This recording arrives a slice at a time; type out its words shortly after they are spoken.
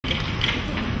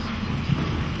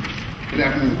Good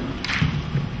afternoon.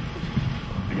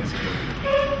 I guess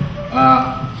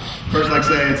first, I'd like to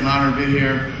say it's an honor to be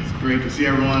here. It's great to see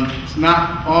everyone. It's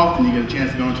not often you get a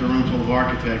chance to go into a room full of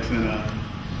architects, and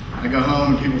I go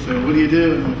home and people say, "What do you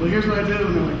do?" And I'm like, "Well, here's what I do."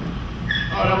 And they're like,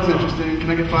 "Oh, that was interesting. Can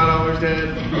I get $5, Dad?"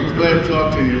 I was glad to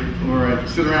talk to you. Or I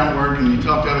sit around work and you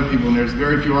talk to other people, and there's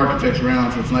very few architects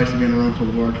around, so it's nice to be in a room full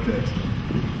of architects.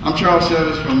 I'm Charles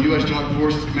Chivis from U.S. Joint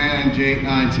Forces Command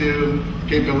J892,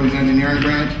 Capabilities Engineering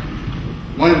Branch.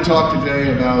 Wanted to talk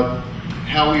today about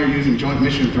how we are using joint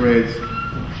mission threads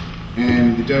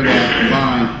and the DoDAF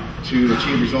combined to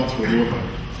achieve results for the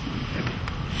warfighter.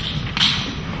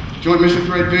 Joint mission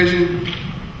thread vision.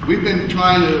 We've been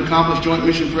trying to accomplish joint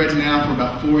mission threads now for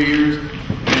about 4 years,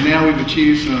 and now we've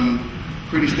achieved some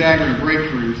pretty staggering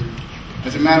breakthroughs.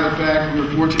 As a matter of fact, we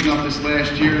were fortunate enough this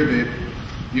last year that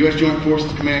U.S. Joint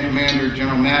Forces Command Commander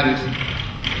General Mattis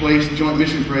placed joint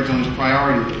mission threads on his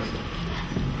priority list.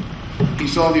 He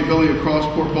saw the ability of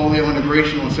cross-portfolio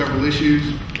integration on several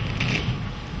issues,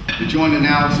 the joint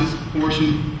analysis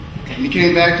portion, and he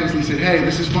came back to us and he said, "Hey,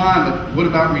 this is fine, but what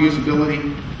about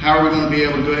reusability? How are we going to be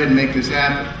able to go ahead and make this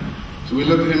happen?" So we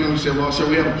looked at him and we said, "Well, sir,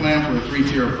 we have a plan for a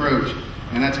 3-tier approach,"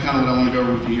 and that's kind of what I want to go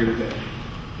over with you here today.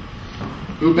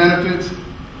 Who benefits?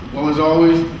 Well, as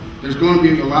always, there's going to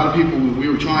be a lot of people we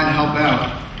were trying to help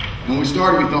out. And when we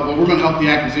started, we thought, well, we're going to help the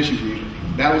acquisition community.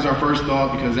 That was our first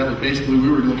thought, because that was basically, we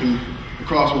were looking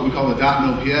across what we call the dot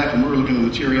and OPF, and we were looking at the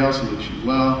material solution.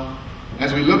 Well,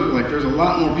 as we looked, like, there's a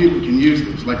lot more people who can use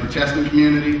this, like the testing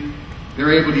community.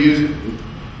 They're able to use it in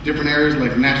different areas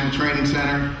like the National Training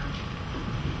Center,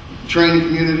 the training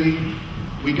community.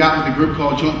 We got with a group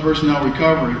called Joint Personnel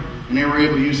Recovery, and they were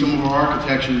able to use some of our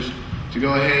architectures to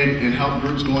go ahead and help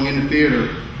groups going into theater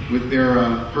with their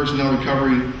personnel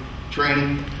recovery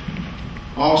training.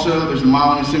 Also, there's the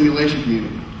modeling and simulation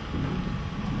community.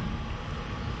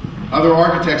 Other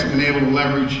architects have been able to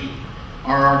leverage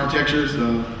our architectures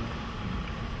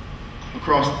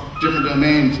across different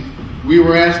domains. We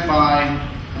were asked by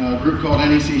a group called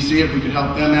NECC if we could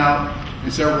help them out,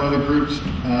 and several other groups,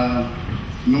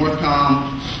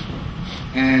 Northcom,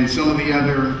 and some of the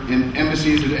other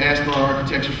embassies that asked for our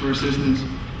architecture for assistance.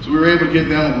 So we were able to give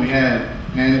them what we had.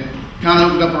 And it kind of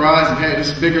opened up our eyes and, hey, this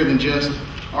is bigger than just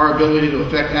our ability to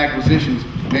affect acquisitions.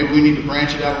 Maybe we need to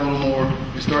branch it out a little more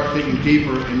and start thinking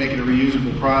deeper and make it a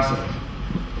reusable process.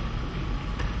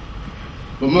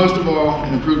 But most of all,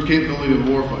 an improved capability of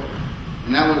the warfighter.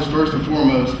 And that was first and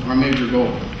foremost our major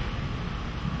goal.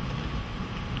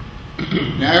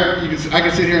 Now, I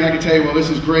can sit here and I can tell you, well, this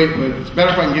is great, but it's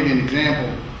better if I can give you an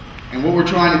example. And what we're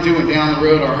trying to do, and down the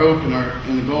road, our hope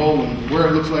and the goal, and where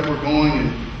it looks like we're going,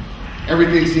 and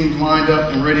everything seems lined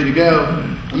up and ready to go.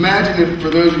 Imagine if, for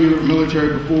those of you who were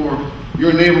military before, you're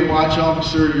a naval watch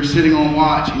officer, you're sitting on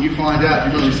watch, and you find out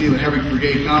you're going to receive a heavy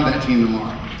brigade combat team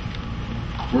tomorrow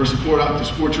for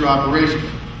support your operations.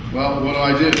 Well, what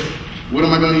do? What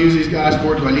am I going to use these guys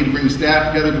for? Do I need to bring the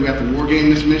staff together? Do we have to war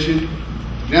game this mission?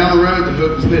 Down the road, the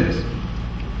hook is this.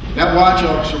 That watch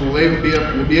officer will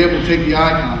be able to take the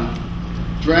icon,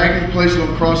 drag it and place it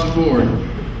across the board,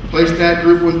 place that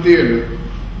group on theater,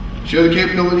 show the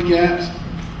capability gaps,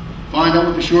 find out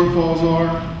what the shortfalls are,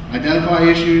 identify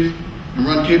issues, and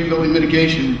run capability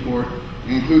mitigation report,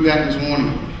 and include that in his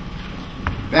warning.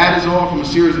 That is all from a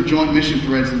series of joint mission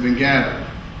threads that have been gathered.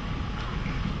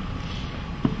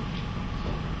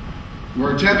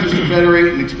 Our attempt is to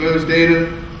federate and expose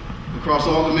data across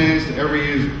all domains to every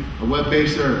user, a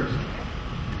web-based service.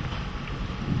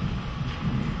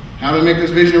 How do we make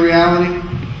this vision a reality?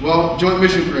 Well, joint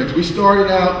mission threads. We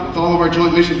started out with all of our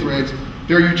joint mission threads.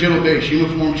 They're UJITL-based,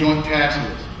 Uniform Joint Task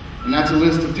List. And that's a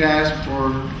list of tasks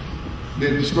that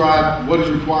describe what is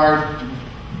required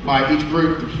by each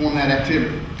group to perform that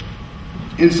activity.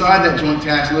 Inside that joint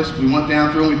task list, we went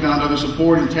down through and we found other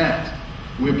supporting tasks.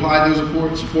 We applied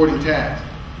those supporting tasks.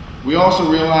 We also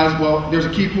realized, well, there's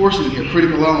a key portion here,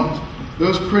 critical elements.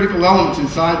 Those critical elements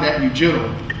inside that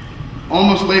UJITL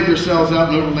almost laid themselves out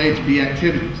and overlaid to be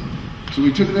activities. So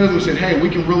we took those and we said, hey, we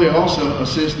can really also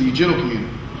assist the UJITL community.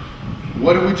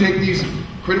 What if we take these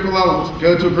critical elements,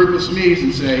 go to a group of SMEs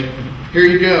and say, here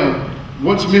you go,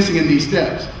 what's missing in these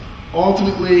steps?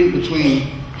 Ultimately,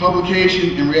 between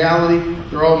publication and reality,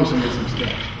 there are always some missing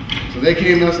steps. So they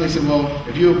came to us and they said, well,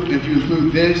 if you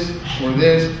include this or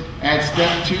this, add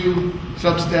step 2,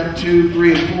 sub-step 2,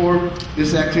 3, and 4,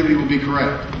 this activity will be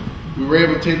correct. We were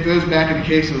able to take those back in the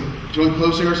case of joint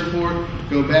close air support,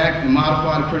 go back and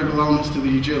modify the critical elements to the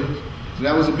UJITLs. So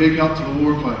that was a big help to the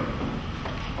warfighter.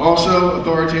 Also,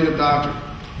 authoritative doctrine.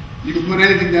 You can put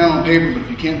anything down on paper, but if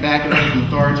you can't back it up with an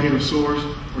authoritative source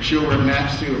or show where it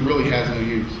maps to, it really has no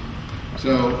use.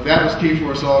 So that was key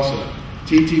for us also.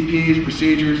 TTPs,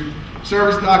 procedures,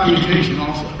 service documentation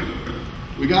also.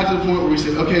 We got to the point where we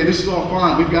said, okay, this is all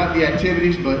fine. We've got the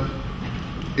activities, but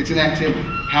it's an activity.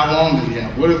 How long does he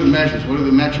have? What are the measures? What are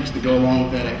the metrics that go along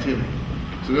with that activity?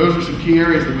 So those are some key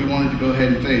areas that we wanted to go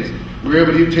ahead and face. We were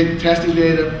able to take testing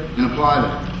data and apply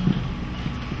that.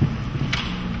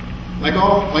 Like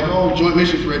all joint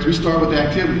mission threads, we start with the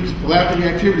activities. Well, after the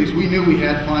activities, we knew we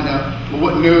had to find out, well,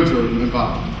 what nodes are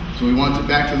involved. So we went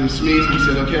back to the SMEs and we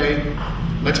said, okay,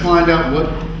 let's find out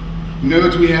what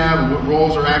nodes we have and what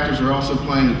roles or actors are also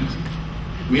playing in this.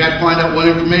 We had to find out what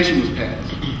information was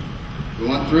passed. We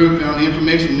went through, found the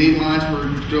information, lead lines for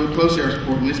drill close air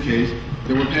support in this case,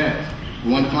 that were passed.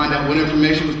 We wanted to find out what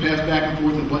information was passed back and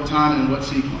forth at what time and in what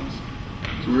sequence.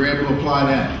 So we were able to apply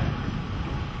that.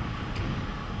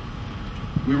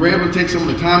 We were able to take some of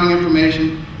the timing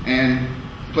information and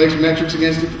place metrics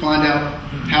against it to find out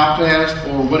how fast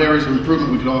or what areas of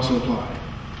improvement we could also apply.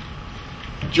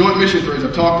 Joint mission threads,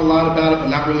 I've talked a lot about it, but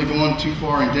not really going too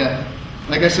far in depth.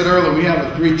 Like I said earlier, we have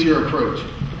a 3-tier approach.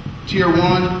 Tier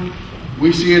 1,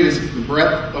 we see it as the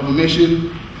breadth of a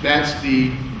mission. That's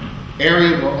the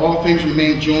area where all things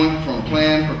remain joint, from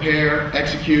plan, prepare,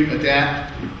 execute,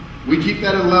 adapt. We keep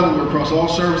that at a level where across all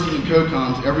services and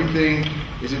COCOMs, everything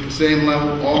is at the same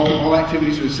level. All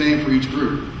activities are the same for each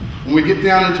group. When we get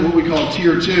down into what we call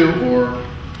Tier 2, or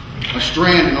a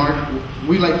strand,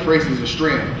 we like to phrase it as a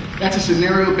strand. That's a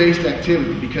scenario-based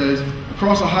activity, because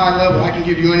across a high level, I can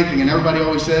give you anything, and everybody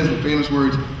always says the famous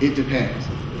words, it depends.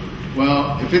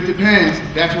 Well, if it depends,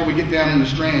 that's where we get down into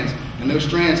strands, and those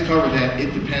strands cover that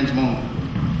it depends moment.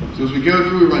 So as we go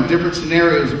through, we run different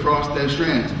scenarios across those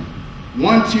strands.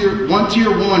 One tier 1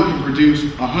 can produce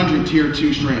 100 Tier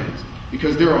 2 strands,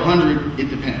 because there are 100 it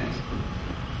depends.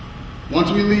 Once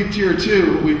we leave Tier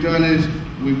 2, what we've done is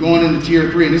we've gone into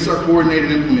Tier 3, and this is our coordinated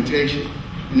implementation.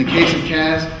 In the case of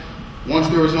CAS, once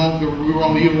we were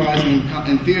only utilizing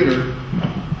in theater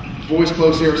voice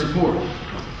close air support.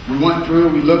 We went through,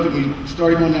 we looked, and we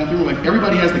started going down through, like,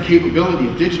 everybody has the capability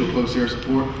of digital close air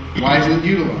support. Why isn't it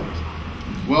utilized?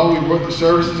 Well, we brought the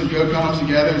services and COCOMs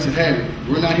together and said, hey,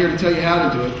 we're not here to tell you how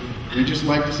to do it. We'd just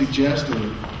like to suggest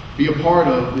or be a part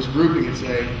of this grouping and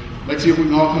say, let's see if we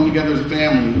can all come together as a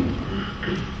family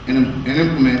and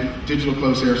implement digital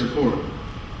close air support.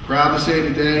 Proud to say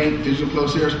today, digital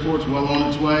close air support is well on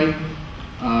its way.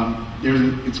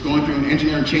 It's going through an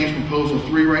engineering change proposal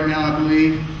 3 right now, I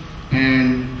believe,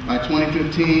 and by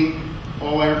 2015,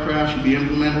 all aircraft should be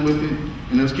implemented with it,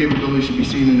 and those capabilities should be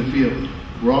seen in the field.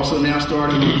 We're also now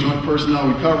starting with joint personnel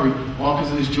recovery, all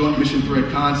because of this joint mission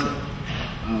thread concept.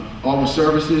 All the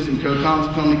services and COCOMs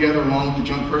have come together along with the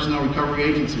Joint Personnel Recovery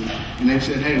Agency, and they've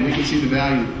said, hey, we can see the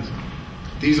value of this.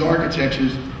 These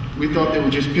architectures, we thought they were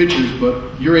just pictures,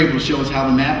 but you're able to show us how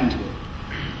to map into it.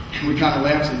 And we kind of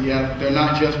laughed and said, yeah, they're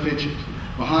not just pictures.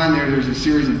 Behind there's a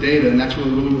series of data, and that's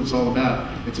really what it's all about.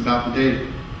 It's about the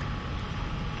data.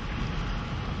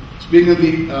 Speaking of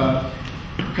the,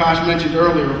 Prakash mentioned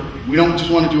earlier, we don't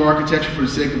just want to do architecture for the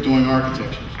sake of doing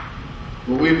architectures.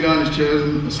 What we've done is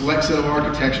chosen a select set of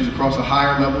architectures across a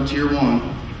higher level, Tier 1,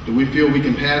 that we feel we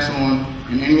can pass on,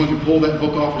 and anyone can pull that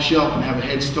book off a shelf and have a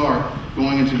head start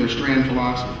going into their strand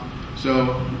philosophy.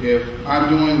 So if I'm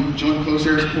doing joint close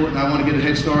air support and I want to get a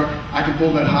head start, I can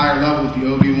pull that higher level with the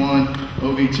OV1,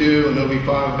 OV2, and OV5.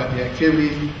 I've got the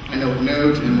activities, I know what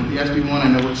nodes, and with the SB1, I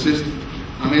know what systems.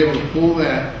 I'm able to pull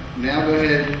that, now go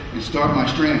ahead and start my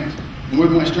strands. And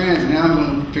with my strands, now I'm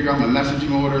going to figure out my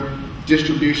messaging order,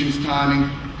 distributions, timing,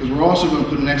 because we're also going to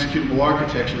put an executable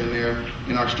architecture in there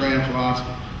in our strand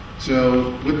philosophy.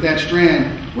 So with that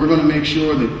strand, we're going to make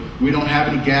sure that we don't have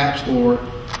any gaps or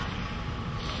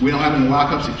we don't have any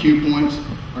lockups at cue points,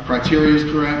 our criteria is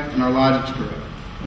correct, and our logic is correct.